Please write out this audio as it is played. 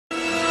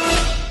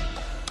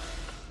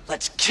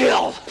Let's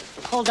kill.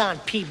 Hold on,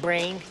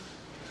 pea-brain.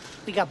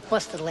 We got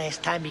busted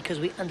last time because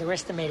we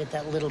underestimated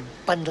that little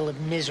bundle of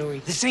misery.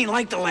 This ain't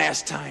like the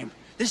last time.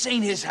 This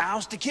ain't his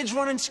house. The kid's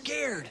running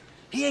scared.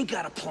 He ain't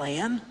got a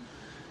plan.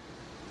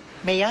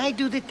 May I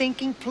do the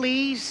thinking,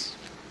 please?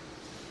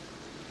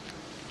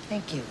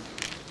 Thank you.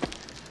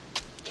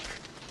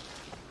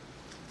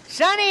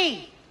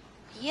 Sonny!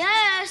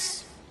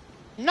 Yes?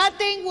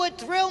 Nothing would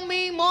thrill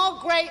me more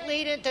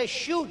greatly than to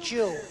shoot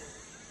you.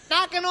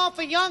 Knocking off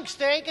a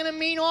youngster ain't gonna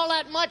mean all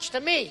that much to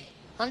me.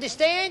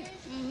 Understand?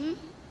 Mm-hmm.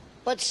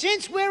 But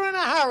since we're in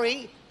a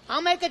hurry,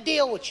 I'll make a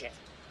deal with you.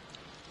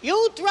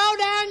 You throw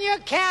down your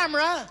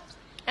camera,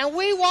 and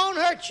we won't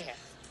hurt you.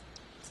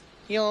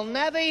 You'll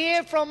never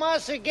hear from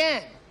us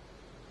again.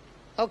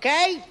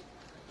 Okay?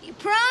 You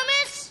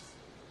promise?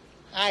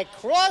 I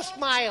cross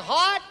my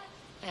heart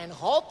and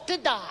hope to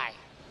die.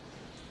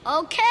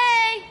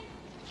 Okay.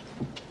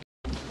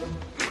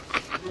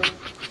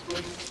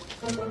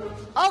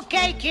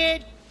 Okay,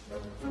 kid.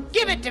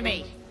 Give it to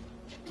me.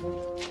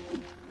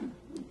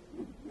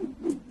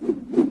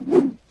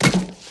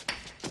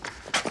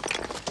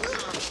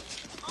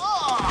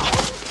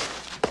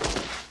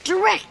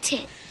 Direct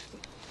it.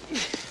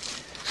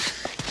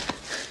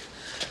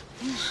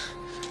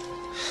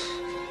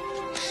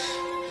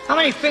 How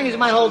many fingers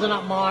am I holding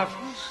up, Marv?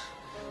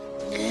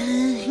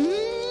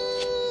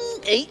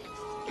 8.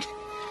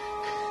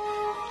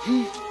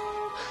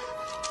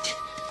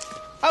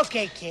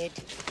 Okay, kid.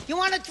 You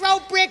want to throw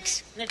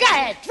bricks? Go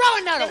ahead, throw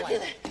another one.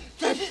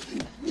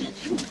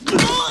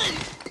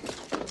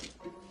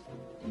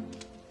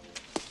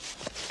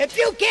 If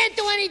you can't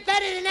do any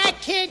better than that,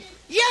 kid,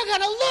 you're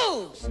gonna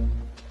lose.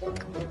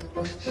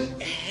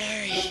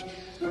 Harry,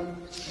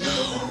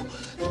 no.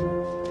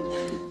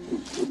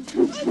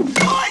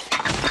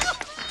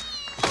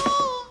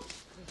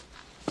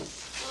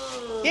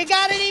 You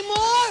got any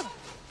more?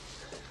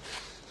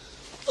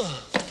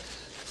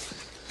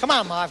 Come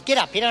on, Marv, get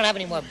up. You don't have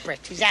any more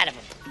bricks. He's out of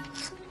them.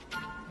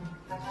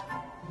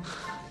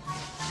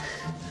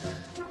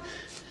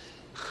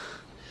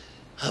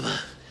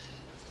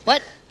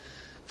 What?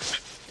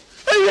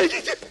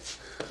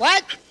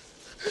 What?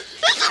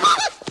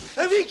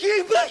 Have you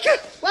came back?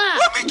 What?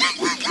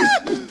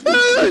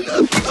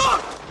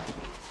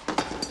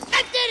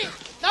 That did it!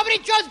 Nobody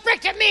throws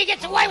bricks at me and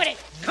gets away with it!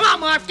 Come on,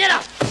 Marv, get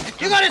up!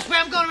 You go this way,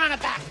 I'm going around the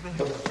back.